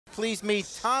Please meet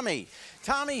Tommy.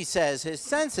 Tommy says his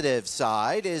sensitive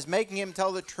side is making him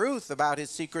tell the truth about his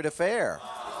secret affair.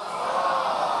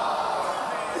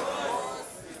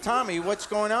 Tommy, what's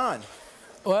going on?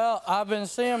 Well, I've been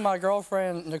seeing my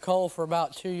girlfriend, Nicole, for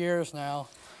about 2 years now.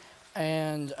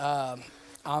 And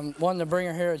I'm wanting to bring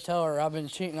her here to tell her I've been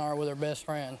cheating on her with her best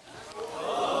friend.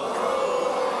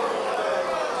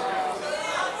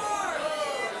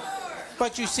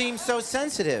 But you seem so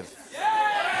sensitive.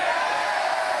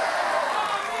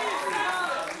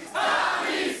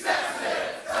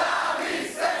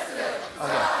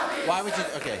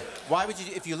 Why would you,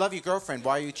 if you love your girlfriend,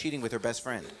 why are you cheating with her best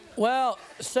friend? Well,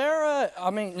 Sara,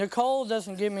 Nicole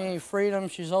doesn't give me any freedom.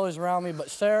 She's always around me. But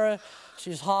Sara,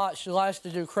 she's hot. She likes to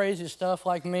do crazy stuff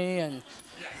like me. And,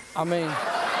 Tommy's crazy.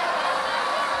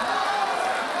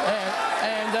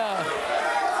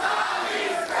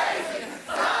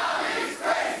 Tommy's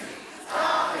crazy.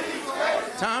 Tommy's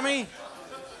crazy. Tommy,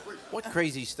 what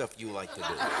crazy stuff do you like to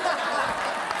do?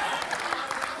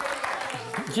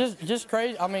 Just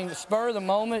crazy. Spur of the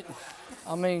moment.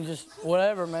 Just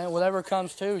whatever, man. Whatever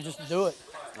comes to, just do it.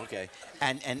 Okay.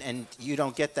 And you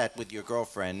don't get that with your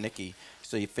girlfriend, Nikki,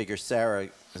 so you figure Sara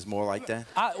is more like that?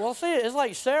 Well, see, it's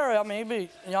like Sara. I'm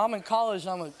in college.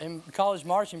 I'm in college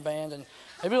marching band, and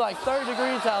it'd be like 30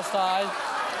 degrees outside,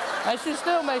 and she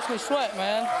still makes me sweat,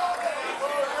 man.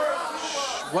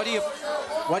 What do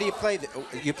you play?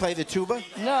 You play the tuba?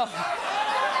 No.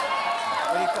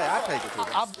 What do you play? I play the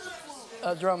tuba. I'm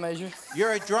a drum major.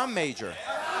 You're a drum major.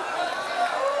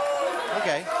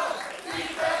 Okay.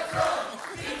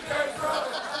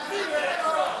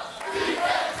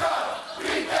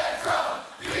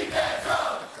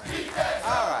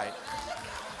 All right.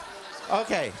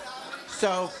 Okay.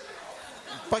 So,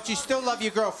 but you still love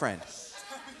your girlfriend?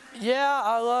 Yeah,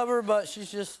 I love her, but she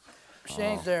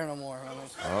ain't there no more.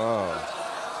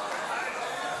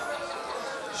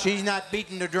 She's not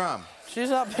beating the drum. She's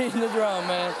not beating the drum,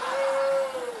 man.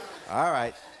 All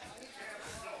right.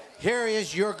 Here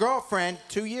is your girlfriend,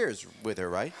 2 years with her,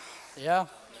 right? Yeah.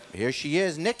 Here she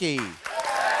is, Nikki.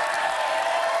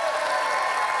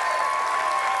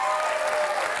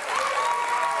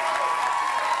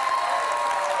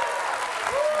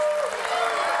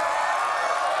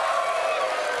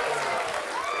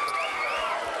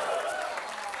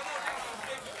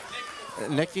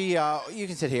 Nikki, you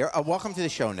can sit here. Welcome to the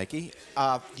show, Nikki.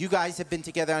 You guys have been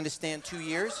together, I understand, 2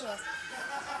 years? Yes.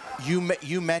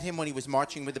 You met him when he was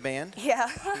marching with the band? Yeah.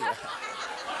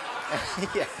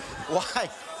 Yeah. Why?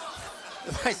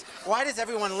 Why does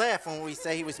everyone laugh when we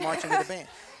say he was marching with the band?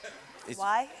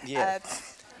 Why? Yeah.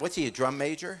 What's he, a drum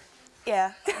major?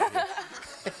 Yeah.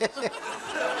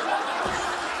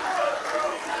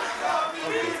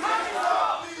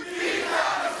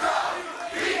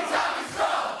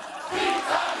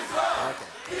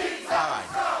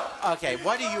 Okay.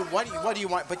 What do you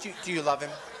want? But do you love him?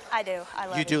 I do. I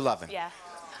love him. You do love him? Yeah.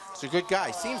 He's a good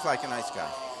guy. Seems like a nice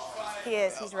guy. He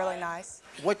is. He's really nice.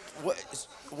 What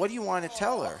do you want to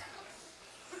tell her?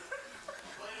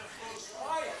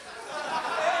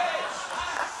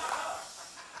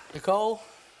 Nicole,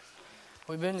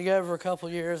 we've been together for a couple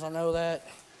of years. I know that.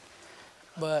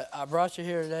 But I brought you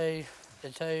here today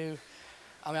to tell you,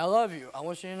 I love you. I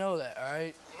want you to know that, all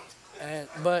right?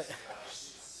 But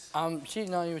I'm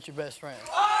cheating on you with your best friend.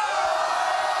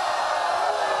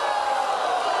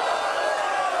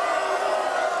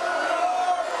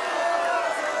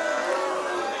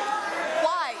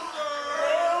 Why?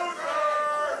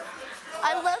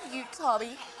 I love you,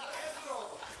 Tommy.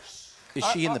 Is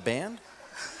she in the band?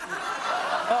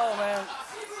 Oh, man.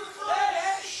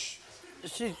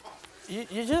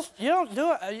 You don't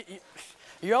do it.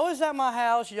 You're always at my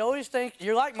house. You always think,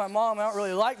 you're like my mom. I don't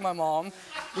really like my mom.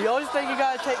 You always think you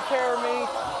got to take care of me.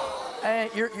 And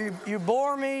you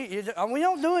bore me. We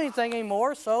don't do anything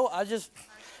anymore, so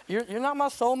you're not my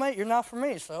soulmate. You're not for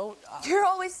me, so. You're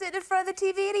always sitting in front of the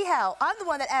TV anyhow. I'm the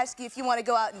one that asked you if you want to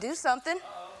go out and do something.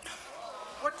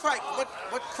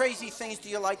 What crazy things do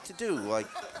you like to do? Like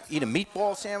eat a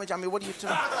meatball sandwich? What do you do?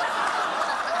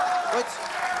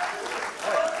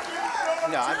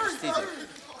 No, I'm just teasing.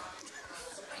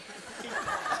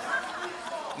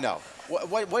 No.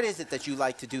 What is it that you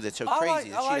like to do that's so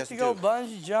crazy that she doesn't do? I like to go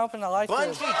bungee jumping.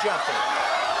 Bungee jumping.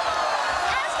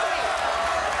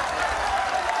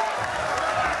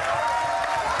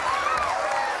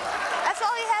 That's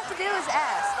all you have to do is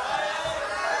ask.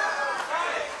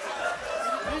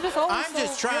 I'm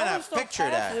just trying to picture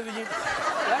that. You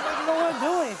don't want to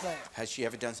do anything. Has she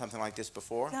ever done something like this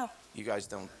before? No. You guys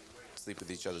don't sleep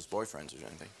with each other's boyfriends or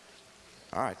anything?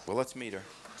 All right, well, let's meet her.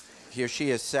 Here she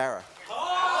is, Sara.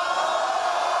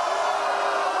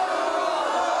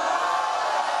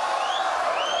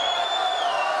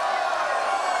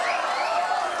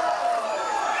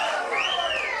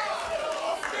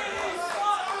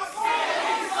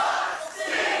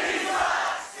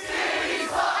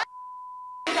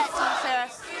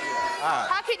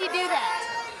 How could you do that?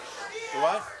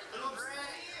 What?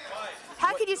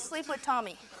 How could you sleep with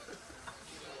Tommy?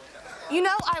 You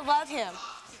know I love him.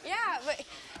 Yeah, but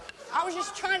I was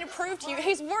just trying to prove to you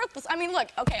he's worthless. I mean, look,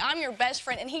 okay, I'm your best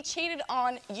friend, and he cheated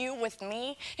on you with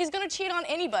me. He's gonna cheat on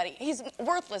anybody. He's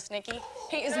worthless, Nikki.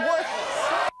 He is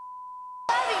worthless.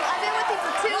 I've been with him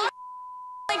for 2 years.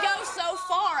 Only go so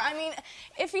far. I mean,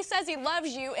 if he says he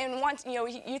loves you and wants, you know,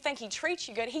 you think he treats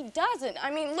you good, he doesn't. I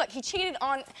mean, look, he cheated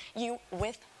on you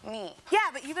with me.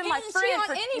 Yeah, but you've been my didn't friend cheat on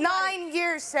for anybody. 9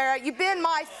 years, Sarah. You've been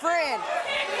my friend.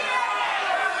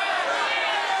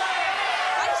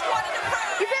 I just wanted to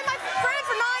prove. You've been my friend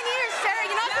for 9 years, Sarah.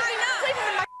 You're not Yeah, I know. sleeping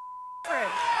with my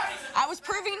friend. I was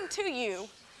proving to you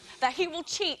that he will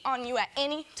cheat on you at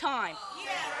any time.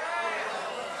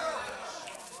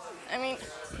 I mean,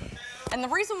 and the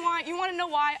reason why, you want to know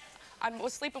why I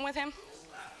was sleeping with him?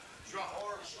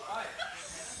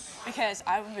 Because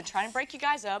I've been trying to break you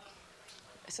guys up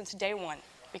since day one.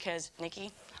 Because,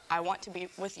 Nikki, I want to be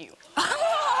with you. I'm sorry,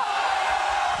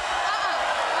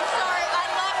 I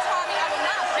love Tommy. I will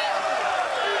not be with you.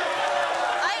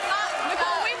 I'm not.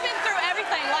 Nicole, we've been through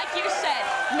everything, like you said.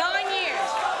 9 years.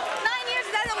 9 years,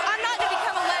 I'm not going to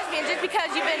become a lesbian just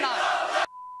because you've been not.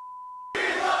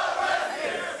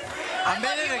 A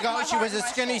minute ago, she was a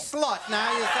skinny slut.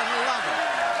 Now you suddenly love her.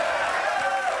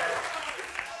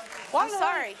 I'm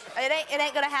sorry. It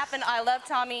ain't gonna happen. I love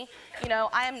Tommy. You know,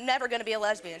 I am never gonna be a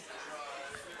lesbian.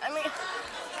 I mean,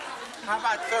 How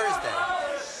about Thursday?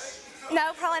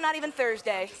 No, probably not even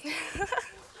Thursday.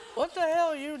 What the hell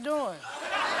are you doing?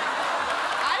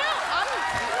 I don't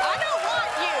want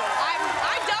you.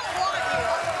 I don't want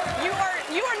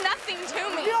you. You are nothing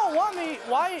to me. You don't want me.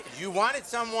 Why? You wanted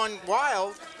someone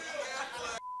wild.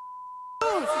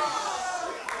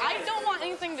 I don't want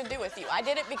anything to do with you. I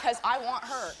did it because I want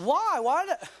her. Why? Why?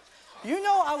 You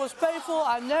know I was faithful.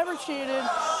 I never cheated.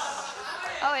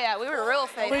 Oh yeah, we were real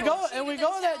faithful. We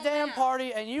go to that damn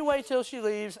party, and you wait till she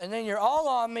leaves, and then you're all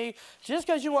on me just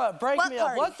because you want to break me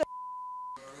up. What the?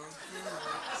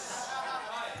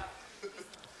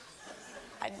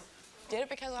 I did it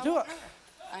because I want her.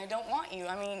 I don't want you.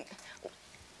 I mean,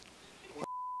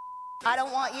 I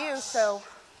don't want you, so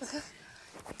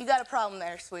you got a problem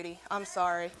there, sweetie. I'm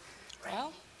sorry.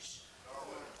 well,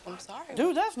 I'm sorry.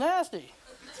 Dude, that's nasty.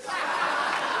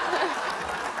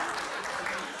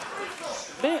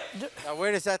 Now,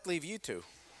 where does that leave you two?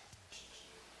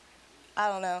 I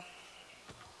don't know.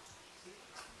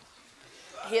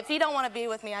 If he don't want to be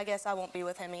with me, I guess I won't be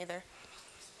with him either.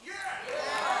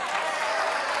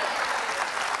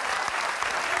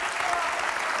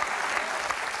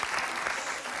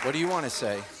 What do you want to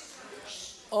say?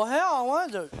 Oh, hell, I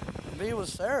wanted to be with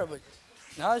Sarah, but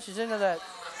now that she's into that.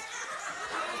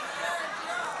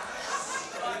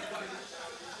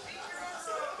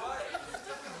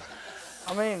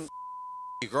 I mean,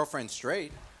 Your girlfriend's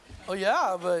straight. oh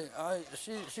yeah, but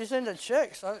she's into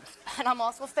chicks. And I'm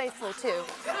also faithful, too.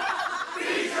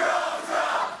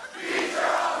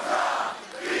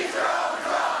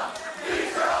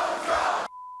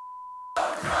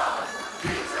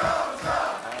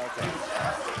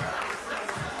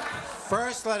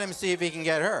 First, let him see if he can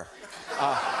get her.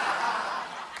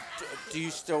 Do you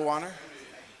still want her?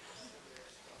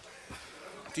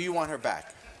 Do you want her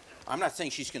back? I'm not saying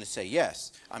she's going to say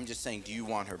yes. I'm just saying, do you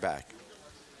want her back?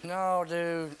 No,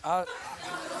 dude. I'm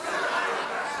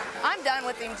done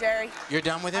with him, Jerry. You're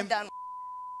done with him? I'm done.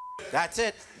 That's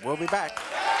it. We'll be back.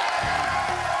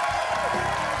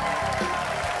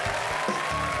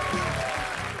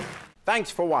 Thanks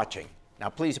for watching. Now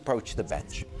please approach the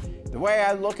bench. The way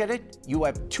I look at it, you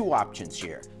have two options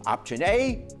here. Option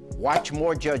A, watch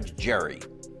more Judge Jerry.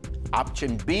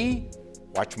 Option B,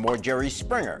 watch more Jerry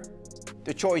Springer.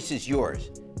 The choice is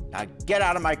yours. Now get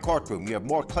out of my courtroom. You have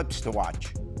more clips to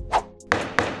watch.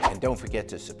 And don't forget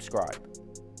to subscribe.